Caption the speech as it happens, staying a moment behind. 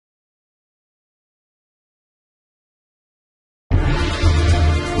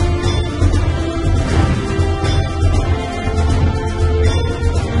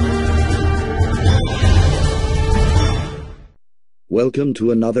Welcome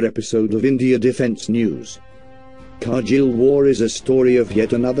to another episode of India Defence News. Kargil War is a story of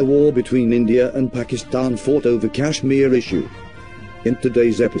yet another war between India and Pakistan fought over Kashmir issue. In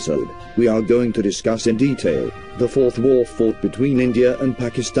today's episode, we are going to discuss in detail the fourth war fought between India and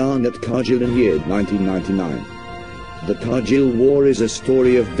Pakistan at Kargil in year 1999. The Kargil War is a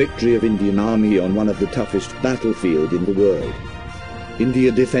story of victory of Indian Army on one of the toughest battlefield in the world.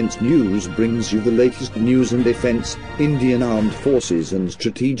 India Defence News brings you the latest news and defence, Indian Armed Forces and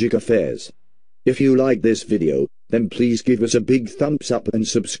strategic affairs. If you like this video, then please give us a big thumbs up and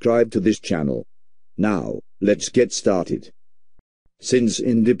subscribe to this channel. Now, let's get started. Since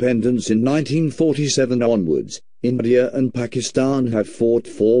independence in 1947 onwards, India and Pakistan have fought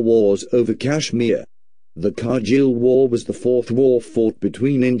 4 wars over Kashmir. The Kargil War was the fourth war fought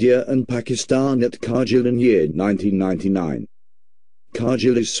between India and Pakistan at Kargil in year 1999.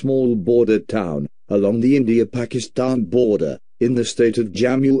 Kargil is a small border town, along the India-Pakistan border, in the state of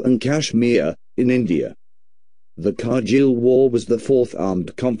Jammu and Kashmir, in India. The Kargil War was the fourth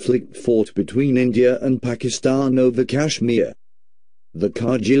armed conflict fought between India and Pakistan over Kashmir. The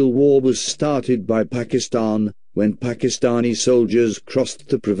Kargil War was started by Pakistan, when Pakistani soldiers crossed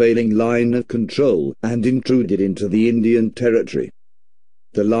the prevailing line of control and intruded into the Indian territory.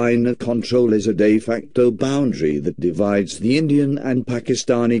 The line of control is a de facto boundary that divides the Indian and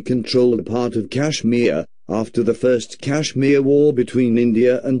Pakistani controlled part of Kashmir, after the First Kashmir War between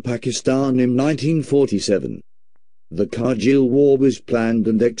India and Pakistan in 1947. The Kargil War was planned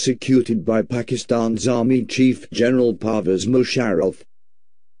and executed by Pakistan's Army Chief General Pervez Musharraf.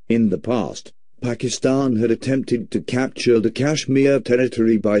 In the past, Pakistan had attempted to capture the Kashmir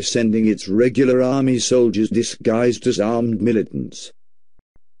territory by sending its regular army soldiers disguised as armed militants.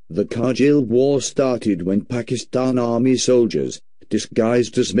 The Kargil War started when Pakistan Army soldiers,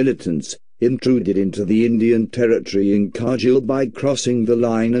 disguised as militants, intruded into the Indian territory in Kargil by crossing the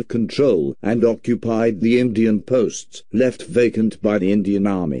line of control and occupied the Indian posts left vacant by the Indian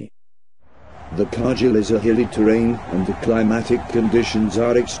Army. The Kargil is a hilly terrain and the climatic conditions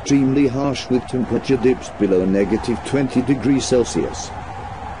are extremely harsh with temperature dips below -20 degrees Celsius.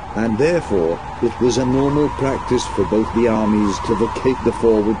 And therefore, it was a normal practice for both the armies to vacate the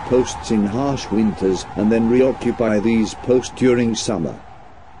forward posts in harsh winters and then reoccupy these posts during summer.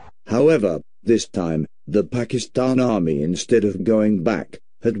 However, this time, the Pakistan Army, instead of going back,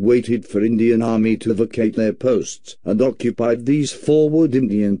 had waited for Indian Army to vacate their posts and occupied these forward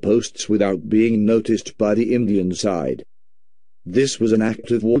Indian posts without being noticed by the Indian side. This was an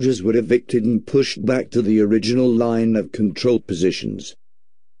act of war. Soldiers were evicted and pushed back to the original line of control positions.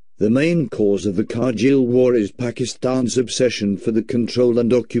 The main cause of the Kargil War is Pakistan's obsession for the control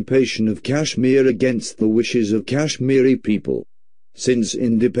and occupation of Kashmir against the wishes of Kashmiri people. Since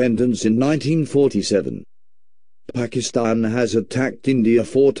independence in 1947, Pakistan has attacked India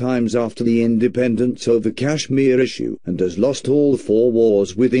 4 times after the independence over Kashmir issue and has lost all 4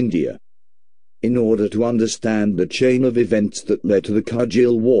 wars with India. In order to understand the chain of events that led to the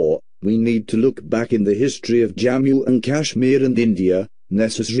Kargil War, we need to look back in the history of Jammu and Kashmir and India,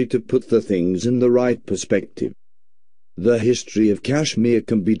 necessary to put the things in the right perspective. The history of Kashmir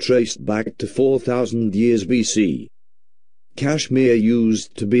can be traced back to 4,000 years BC. Kashmir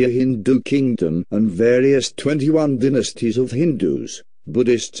used to be a Hindu kingdom and various 21 dynasties of Hindus,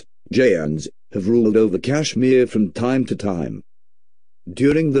 Buddhists, Jains, have ruled over Kashmir from time to time.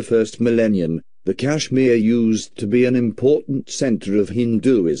 During the first millennium, the Kashmir used to be an important center of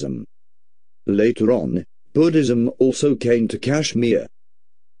Hinduism. Later on, Buddhism also came to Kashmir.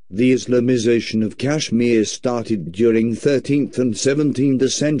 The Islamization of Kashmir started during 13th and 17th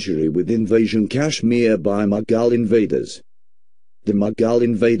century with invasion Kashmir by Mughal invaders. The Mughal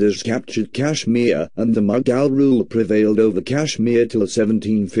invaders captured Kashmir and the Mughal rule prevailed over Kashmir till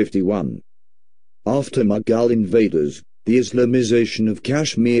 1751. After Mughal invaders, the Islamization of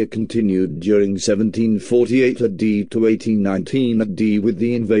Kashmir continued during 1748 AD to 1819 AD with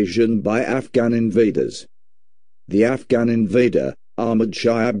the invasion by Afghan invaders. The Afghan invader, Ahmad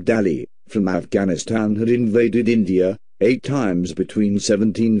Shah Abdali, from Afghanistan had invaded India 8 times between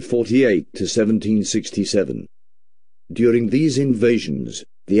 1748 to 1767. During these invasions,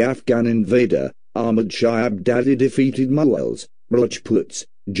 the Afghan invader, Ahmad Shah Abdali defeated Mughals, Rajputs,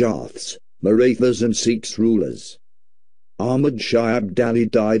 Jaths, Marathas and Sikhs rulers. Ahmad Shah Abdali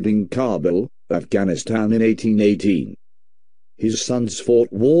died in Kabul, Afghanistan in 1818. His sons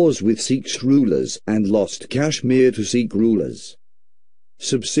fought wars with Sikhs rulers and lost Kashmir to Sikh rulers.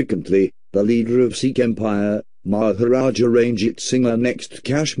 Subsequently, the leader of Sikh Empire, Maharaja Ranjit Singh annexed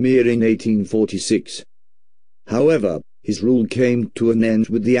Kashmir in 1846. However, his rule came to an end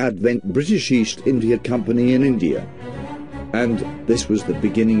with the advent British East India Company in India. And this was the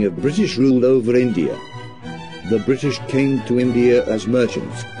beginning of British rule over India. The British came to India as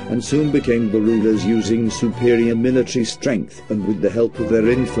merchants, and soon became the rulers using superior military strength and with the help of their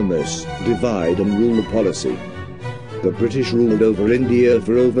infamous divide and rule policy. The British ruled over India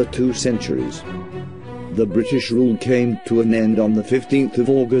for over 2 centuries. The British rule came to an end on the 15th of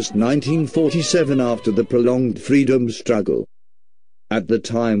August 1947 after the prolonged freedom struggle. At the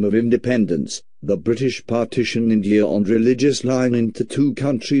time of independence, the British partitioned India on religious line into 2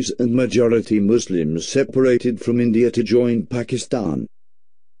 countries and majority Muslims separated from India to join Pakistan.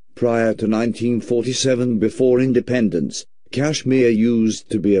 Prior to 1947, before independence, Kashmir used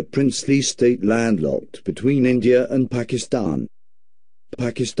to be a princely state landlocked between India and Pakistan.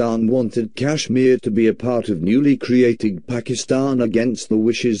 Pakistan wanted Kashmir to be a part of newly created Pakistan against the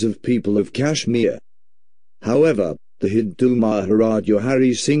wishes of people of Kashmir. However, the Hindu Maharaja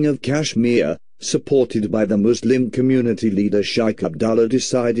Hari Singh of Kashmir, supported by the Muslim community leader Sheikh Abdullah,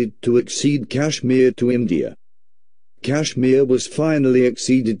 decided to accede Kashmir to India. Kashmir was finally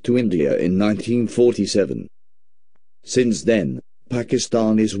acceded to India in 1947. Since then,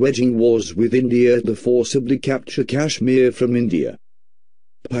 Pakistan is waging wars with India to forcibly capture Kashmir from India.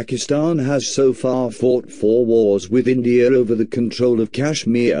 Pakistan has so far fought 4 wars with India over the control of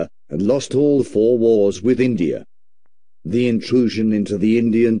Kashmir, and lost all 4 wars with India. The intrusion into the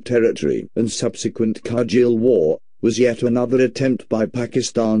Indian territory and subsequent Kargil War was yet another attempt by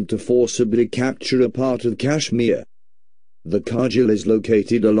Pakistan to forcibly capture a part of Kashmir. The Kargil is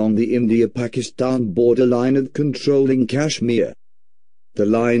located along the India-Pakistan border line of controlling Kashmir. The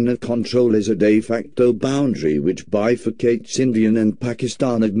line of control is a de facto boundary which bifurcates Indian and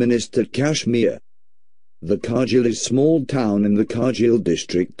Pakistan-administered Kashmir. The Kargil is a small town in the Kargil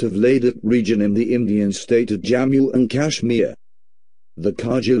district of Ladakh region in the Indian state of Jammu and Kashmir. The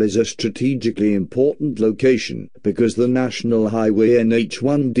Kargil is a strategically important location because the national highway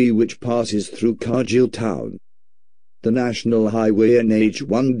NH1D which passes through Kargil town. The national highway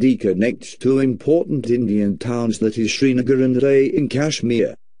NH1D connects 2 important Indian towns, that is Srinagar and Leh in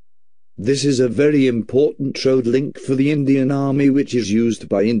Kashmir. This is a very important road link for the Indian Army, which is used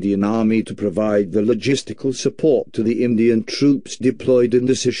by Indian Army to provide the logistical support to the Indian troops deployed in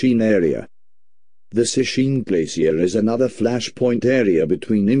the Sishin area. The Sishin Glacier is another flashpoint area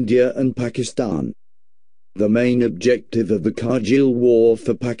between India and Pakistan. The main objective of the Kargil War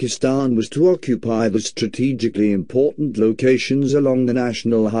for Pakistan was to occupy the strategically important locations along the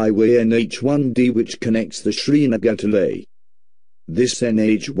national highway NH1D which connects the Srinagar to Leh. This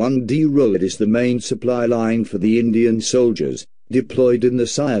NH1D road is the main supply line for the Indian soldiers deployed in the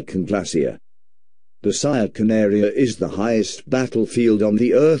Sagar Glacier. The Sagar area is the highest battlefield on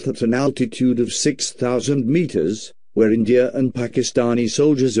the earth at an altitude of 6,000 meters, where India and Pakistani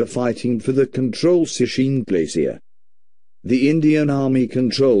soldiers are fighting for the control Sishin Glacier. The Indian Army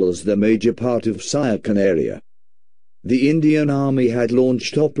controls the major part of Sagar area. The Indian Army had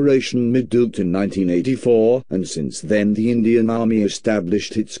launched Operation Mehdut in 1984, and since then the Indian Army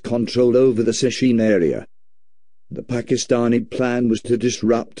established its control over the Sishin area. The Pakistani plan was to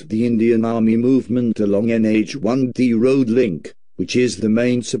disrupt the Indian Army movement along NH1D road link, which is the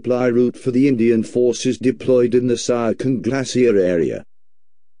main supply route for the Indian forces deployed in the Sagar Glacier area.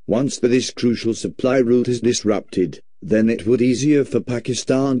 Once this crucial supply route is disrupted, then it would be easier for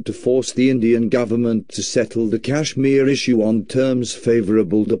Pakistan to force the Indian government to settle the Kashmir issue on terms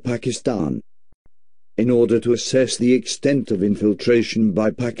favorable to Pakistan. In order to assess the extent of infiltration by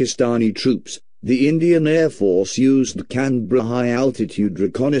Pakistani troops, the Indian Air Force used the Canberra high-altitude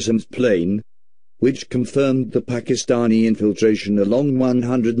reconnaissance plane, which confirmed the Pakistani infiltration along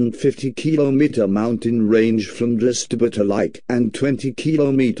 150-kilometer mountain range from Dras to Batalike and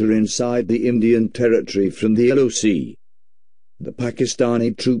 20-kilometer inside the Indian territory from the LOC. The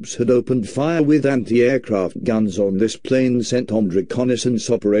Pakistani troops had opened fire with anti-aircraft guns on this plane sent on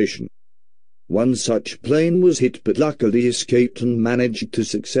reconnaissance operation. One such plane was hit but luckily escaped and managed to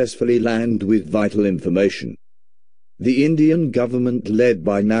successfully land with vital information. The Indian government, led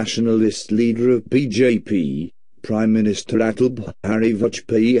by nationalist leader of BJP, Prime Minister Atal Bihari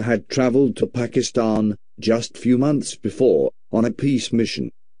Vajpayee, had travelled to Pakistan just few months before on a peace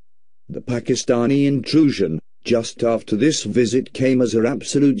mission. The Pakistani intrusion just after this visit came as an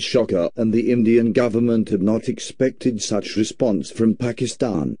absolute shocker, and the Indian government had not expected such response from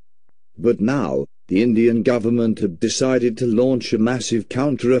Pakistan. But now, the Indian government had decided to launch a massive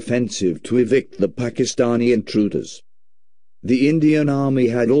counter-offensive to evict the Pakistani intruders. The Indian Army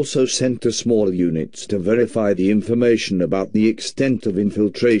had also sent small units to verify the information about the extent of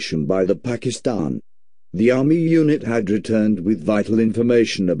infiltration by the Pakistan. The army unit had returned with vital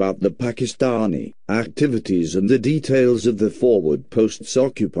information about the Pakistani activities and the details of the forward posts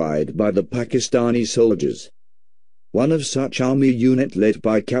occupied by the Pakistani soldiers. One of such army unit led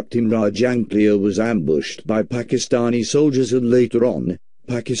by Captain Rajanglia was ambushed by Pakistani soldiers, and later on,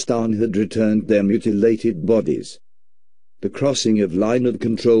 Pakistan had returned their mutilated bodies. The crossing of line of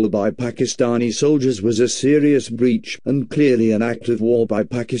control by Pakistani soldiers was a serious breach and clearly an act of war by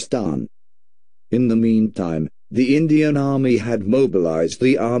Pakistan. In the meantime, the Indian Army had mobilized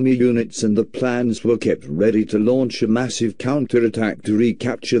the army units, and the plans were kept ready to launch a massive counterattack to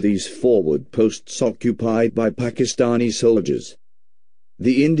recapture these forward posts occupied by Pakistani soldiers.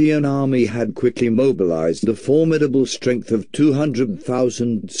 The Indian Army had quickly mobilized a formidable strength of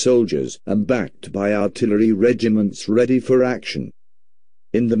 200,000 soldiers and backed by artillery regiments ready for action.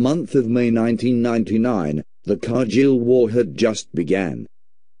 In the month of May 1999, the Kargil War had just begun.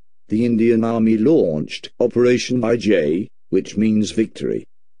 The Indian Army launched Operation Vijay, which means victory.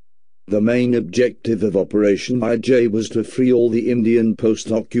 The main objective of Operation Vijay was to free all the Indian posts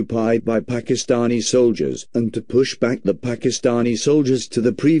occupied by Pakistani soldiers and to push back the Pakistani soldiers to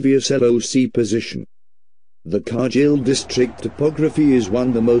the previous LOC position. The Kargil district topography is one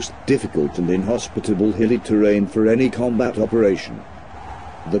of the most difficult and inhospitable hilly terrain for any combat operation.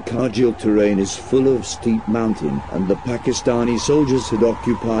 The Kargil terrain is full of steep mountain, and the Pakistani soldiers had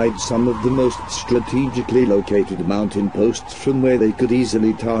occupied some of the most strategically located mountain posts from where they could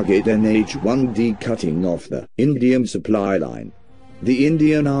easily target NH-1D cutting off the Indian supply line. The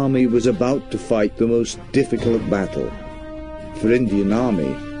Indian Army was about to fight the most difficult battle. For Indian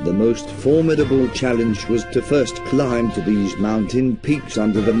Army, the most formidable challenge was to first climb to these mountain peaks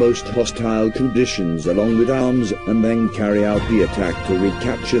under the most hostile conditions along with arms, and then carry out the attack to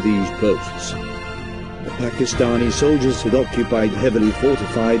recapture these posts. The Pakistani soldiers had occupied heavily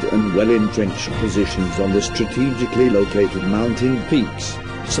fortified and well-entrenched positions on the strategically located mountain peaks,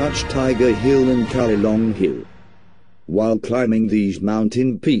 such Tiger Hill and Kargil Hill. While climbing these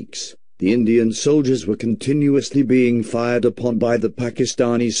mountain peaks, the Indian soldiers were continuously being fired upon by the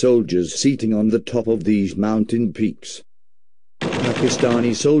Pakistani soldiers sitting on the top of these mountain peaks. The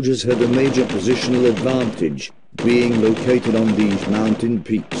Pakistani soldiers had a major positional advantage, being located on these mountain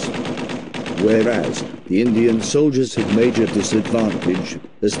peaks, whereas the Indian soldiers had major disadvantage,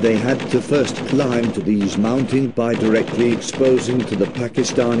 as they had to first climb to these mountains by directly exposing to the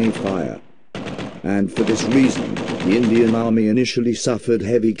Pakistani fire. And for this reason, the Indian Army initially suffered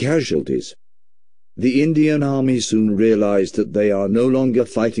heavy casualties. The Indian Army soon realized that they are no longer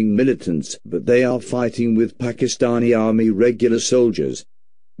fighting militants, but they are fighting with Pakistani Army regular soldiers,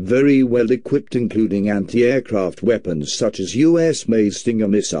 very well equipped, including anti-aircraft weapons such as US-made Stinger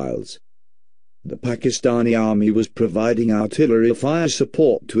missiles. The Pakistani Army was providing artillery fire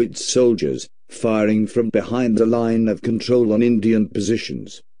support to its soldiers, firing from behind the line of control on Indian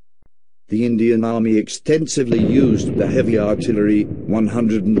positions. The Indian Army extensively used the heavy artillery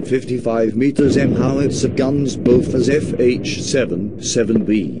 155 meters M howitzer guns, both as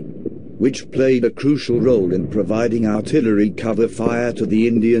FH-7-7B, which played a crucial role in providing artillery cover fire to the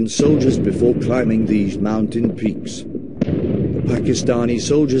Indian soldiers before climbing these mountain peaks. The Pakistani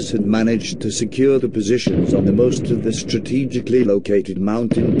soldiers had managed to secure the positions on the most of the strategically located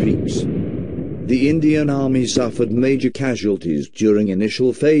mountain peaks. The Indian Army suffered major casualties during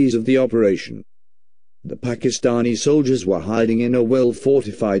initial phase of the operation. The Pakistani soldiers were hiding in a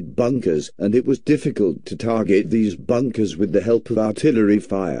well-fortified bunkers, and it was difficult to target these bunkers with the help of artillery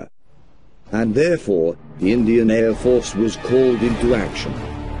fire. And therefore, the Indian Air Force was called into action.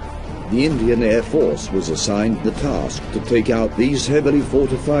 The Indian Air Force was assigned the task to take out these heavily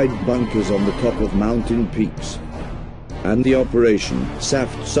fortified bunkers on the top of mountain peaks. And the Operation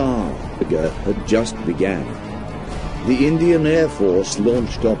Sagar had just begun. The Indian Air Force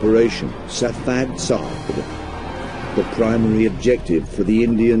launched Operation Sagar. The primary objective for the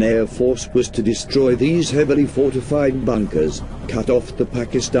Indian Air Force was to destroy these heavily fortified bunkers, cut off the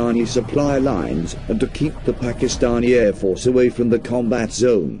Pakistani supply lines, and to keep the Pakistani Air Force away from the combat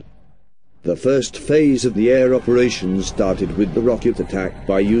zone. The first phase of the air operation started with the rocket attack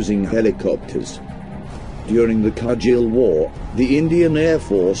by using helicopters. During the Kargil War, the Indian Air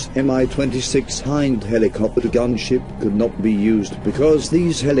Force Mi-26 Hind helicopter gunship could not be used because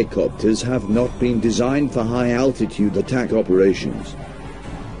these helicopters have not been designed for high-altitude attack operations.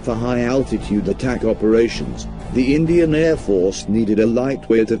 For high-altitude attack operations, the Indian Air Force needed a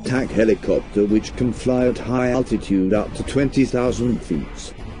lightweight attack helicopter which can fly at high altitude up to 20,000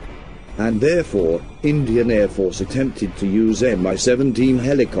 feet. And therefore, Indian Air Force attempted to use Mi-17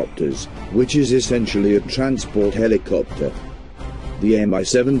 helicopters, which is essentially a transport helicopter. The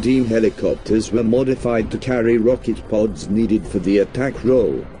Mi-17 helicopters were modified to carry rocket pods needed for the attack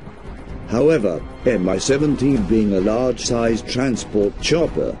role. However, Mi-17, being a large-sized transport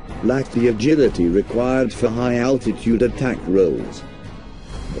chopper, lacked the agility required for high-altitude attack roles.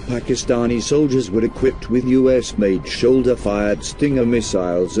 The Pakistani soldiers were equipped with US-made shoulder-fired Stinger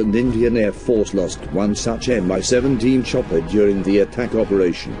missiles, and Indian Air Force lost one such Mi-17 chopper during the attack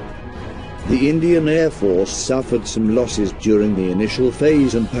operation. The Indian Air Force suffered some losses during the initial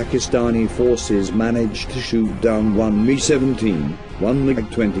phase, and Pakistani forces managed to shoot down one Mi-17, one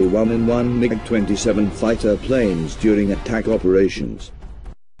MiG-21 and one MiG-27 fighter planes during attack operations.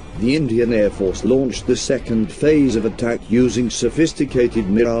 The Indian Air Force launched the second phase of attack using sophisticated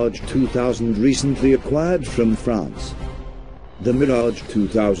Mirage 2000 recently acquired from France. The Mirage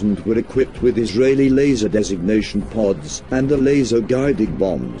 2000 were equipped with Israeli laser designation pods and the laser-guided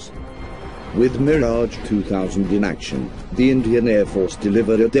bombs. With Mirage 2000 in action, the Indian Air Force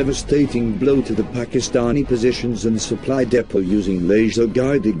delivered a devastating blow to the Pakistani positions and supply depot using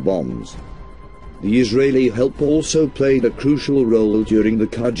laser-guided bombs. The Israeli help also played a crucial role during the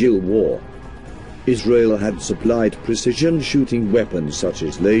Kargil War. Israel had supplied precision shooting weapons such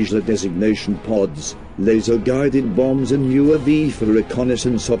as laser designation pods, laser-guided bombs and UAV for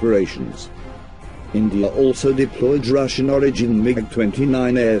reconnaissance operations. India also deployed Russian-origin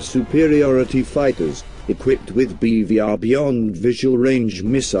MiG-29 air superiority fighters, equipped with BVR beyond visual range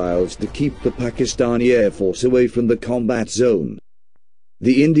missiles to keep the Pakistani Air Force away from the combat zone.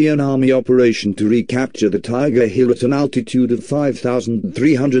 The Indian Army operation to recapture the Tiger Hill at an altitude of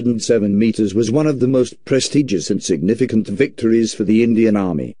 5,307 meters was one of the most prestigious and significant victories for the Indian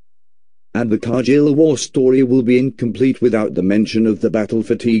Army. And the Kargil War story will be incomplete without the mention of the battle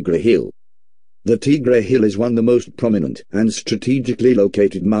for Tiger Hill. The Tiger Hill is one of the most prominent and strategically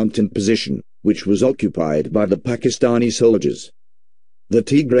located mountain position, which was occupied by the Pakistani soldiers. The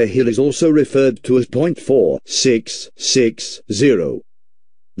Tiger Hill is also referred to as Point 4660.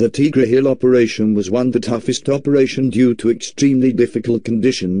 The Tiger Hill operation was one of the toughest operation due to extremely difficult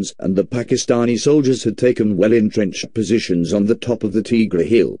conditions, and the Pakistani soldiers had taken well-entrenched positions on the top of the Tiger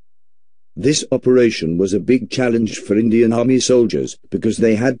Hill. This operation was a big challenge for Indian Army soldiers, because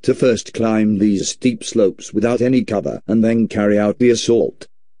they had to first climb these steep slopes without any cover and then carry out the assault.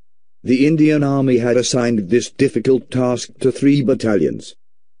 The Indian Army had assigned this difficult task to 3 battalions.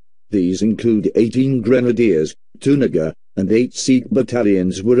 These include 18 Grenadiers, 2 Nagar, and 8 Sikh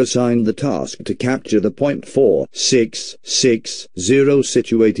battalions were assigned the task to capture the Point 4660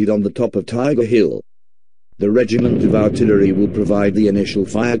 situated on the top of Tiger Hill. The regiment of artillery will provide the initial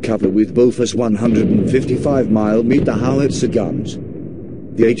fire cover with Bofors 155mm howitzer guns.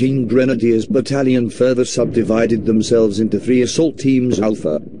 The 18 Grenadiers Battalion further subdivided themselves into 3 assault teams: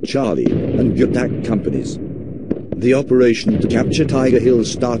 Alpha, Charlie, and attack companies. The operation to capture Tiger Hill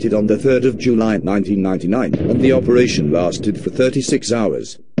started on the 3rd of July 1999, and the operation lasted for 36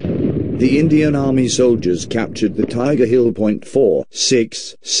 hours. The Indian Army soldiers captured the Tiger Hill Point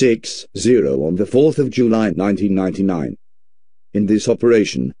 4660 on the 4th of July 1999. In this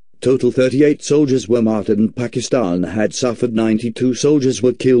operation, total 38 soldiers were martyred, and Pakistan had suffered 92 soldiers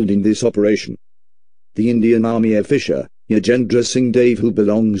were killed in this operation. The Indian Army officer, Yajendra Singh Dave, who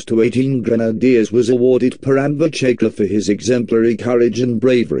belongs to 18 Grenadiers, was awarded Parambir Chakra for his exemplary courage and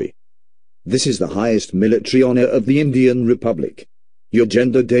bravery. This is the highest military honor of the Indian Republic.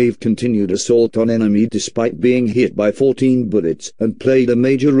 Yajendra Dave continued assault on enemy despite being hit by 14 bullets, and played a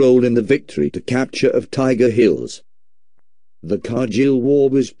major role in the victory to capture of Tiger Hills. The Kargil War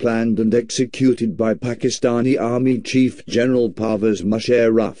was planned and executed by Pakistani Army Chief General Pervez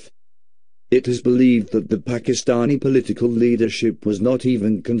Musharraf. It is believed that the Pakistani political leadership was not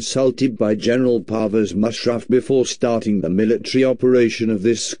even consulted by General Pervez Musharraf before starting the military operation of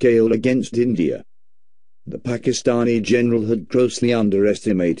this scale against India. The Pakistani general had grossly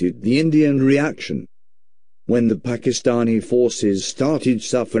underestimated the Indian reaction. When the Pakistani forces started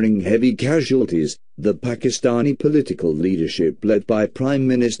suffering heavy casualties, the Pakistani political leadership led by Prime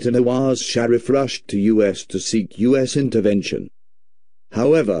Minister Nawaz Sharif rushed to US to seek US intervention.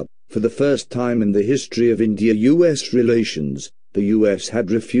 However, for the first time in the history of India-US relations, the US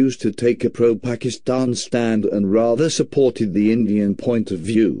had refused to take a pro-Pakistan stand and rather supported the Indian point of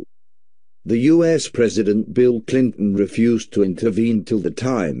view. The US President Bill Clinton refused to intervene till the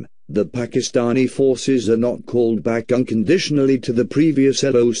time the Pakistani forces are not called back unconditionally to the previous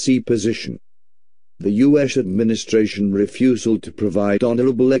LOC position. The US administration refusal to provide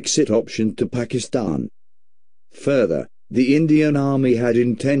honorable exit option to Pakistan. Further, the Indian Army had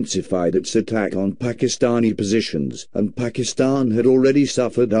intensified its attack on Pakistani positions, and Pakistan had already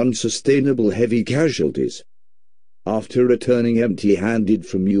suffered unsustainable heavy casualties. after returning empty-handed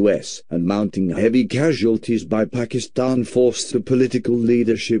from US and mounting heavy casualties by Pakistan, forced the political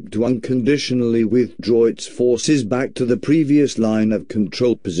leadership to unconditionally withdraw its forces back to the previous line of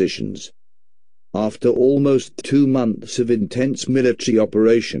control positions. After almost 2 months of intense military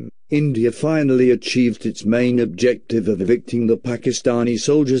operation, India finally achieved its main objective of evicting the Pakistani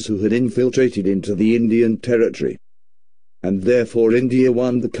soldiers who had infiltrated into the Indian territory. And therefore India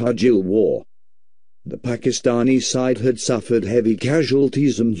won the Kargil War. The Pakistani side had suffered heavy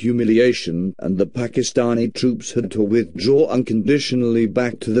casualties and humiliation, and the Pakistani troops had to withdraw unconditionally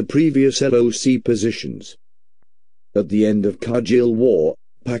back to the previous LOC positions. At the end of Kargil War,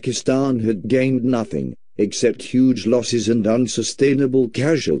 Pakistan had gained nothing, except huge losses and unsustainable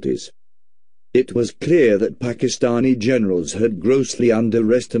casualties. It was clear that Pakistani generals had grossly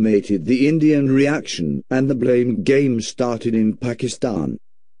underestimated the Indian reaction, and the blame game started in Pakistan.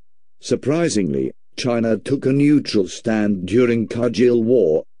 Surprisingly, China took a neutral stand during Kargil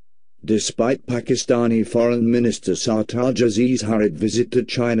War. Despite Pakistani Foreign Minister Sartaj's hurried visit to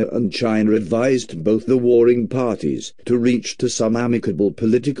China, and China advised both the warring parties to reach to some amicable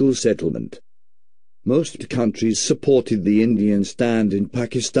political settlement. Most countries supported the Indian stand, and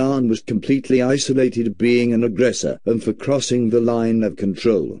Pakistan was completely isolated, being an aggressor and for crossing the line of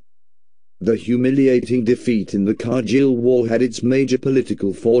control. The humiliating defeat in the Kargil War had its major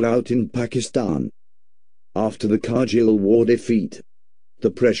political fallout in Pakistan. After the Kargil War defeat, the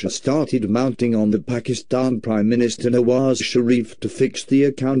pressure started mounting on the Pakistan Prime Minister Nawaz Sharif to fix the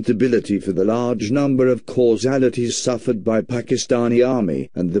accountability for the large number of causalities suffered by Pakistani army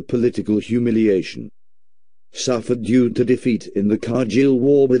and the political humiliation suffered due to defeat in the Kargil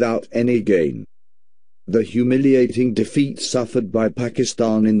War without any gain. The humiliating defeat suffered by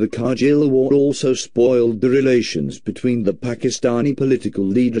Pakistan in the Kargil War also spoiled the relations between the Pakistani political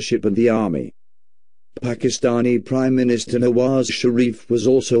leadership and the army. Pakistani Prime Minister Nawaz Sharif was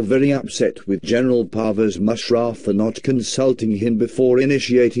also very upset with General Pervez Musharraf for not consulting him before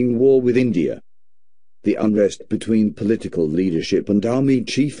initiating war with India. The unrest between political leadership and army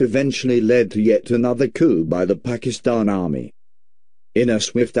chief eventually led to yet another coup by the Pakistan army. In a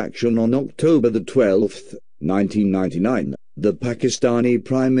swift action on October 12, 1999, the Pakistani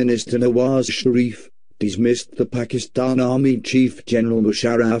Prime Minister Nawaz Sharif dismissed the Pakistan Army Chief General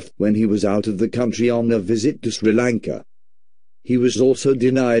Musharraf when he was out of the country on a visit to Sri Lanka. He was also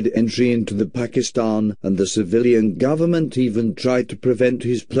denied entry into the Pakistan, and the civilian government even tried to prevent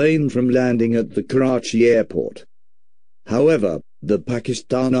his plane from landing at the Karachi airport. However, the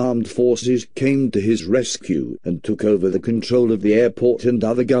Pakistan Armed Forces came to his rescue and took over the control of the airport and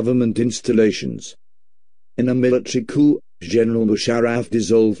other government installations. In a military coup, General Musharraf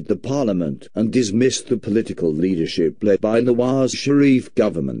dissolved the parliament and dismissed the political leadership led by Nawaz Sharif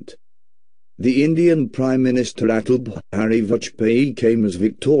government. The Indian Prime Minister Atal Bihari Vajpayee came as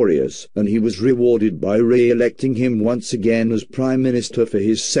victorious, and he was rewarded by re-electing him once again as Prime Minister for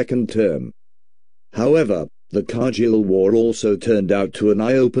his second term. However, the Kargil War also turned out to an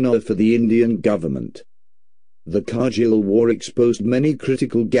eye-opener for the Indian government. The Kargil War exposed many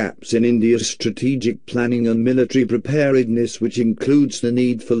critical gaps in India's strategic planning and military preparedness, which includes the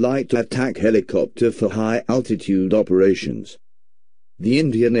need for light attack helicopter for high-altitude operations. The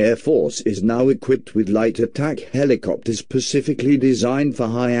Indian Air Force is now equipped with light attack helicopters specifically designed for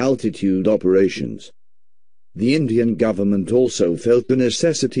high-altitude operations. The Indian government also felt the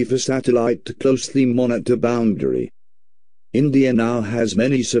necessity for satellite to closely monitor boundary. India now has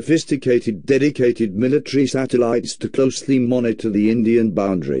many sophisticated dedicated military satellites to closely monitor the Indian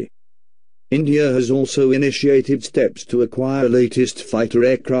boundary. India has also initiated steps to acquire latest fighter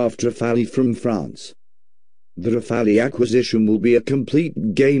aircraft Rafale from France. The Rafale acquisition will be a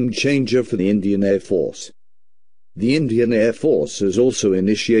complete game-changer for the Indian Air Force. The Indian Air Force has also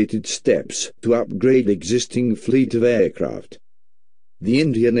initiated steps to upgrade existing fleet of aircraft. The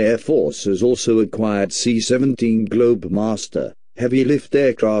Indian Air Force has also acquired C-17 Globemaster heavy-lift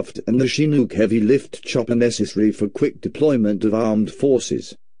aircraft and the Chinook heavy-lift chopper necessary for quick deployment of armed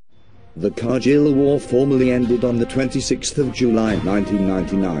forces. The Kargil War formally ended on the 26th of July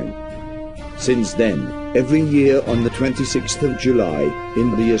 1999. Since then, every year on the 26th of July,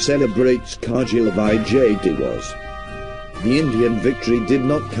 India celebrates Kargil Vijay Diwas. The Indian victory did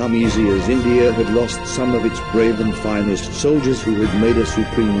not come easy, as India had lost some of its brave and finest soldiers who had made a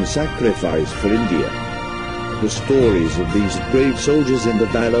supreme sacrifice for India. The stories of these brave soldiers and the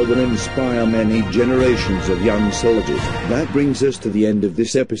valor will inspire many generations of young soldiers. That brings us to the end of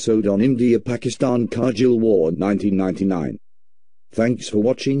this episode on India-Pakistan Kargil War 1999. Thanks for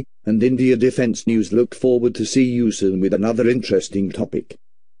watching, and India Defence News look forward to see you soon with another interesting topic.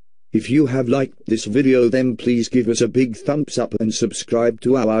 If you have liked this video, then please give us a big thumbs up and subscribe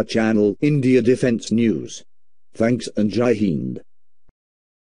to our channel India Defense News. Thanks and Jai Hind.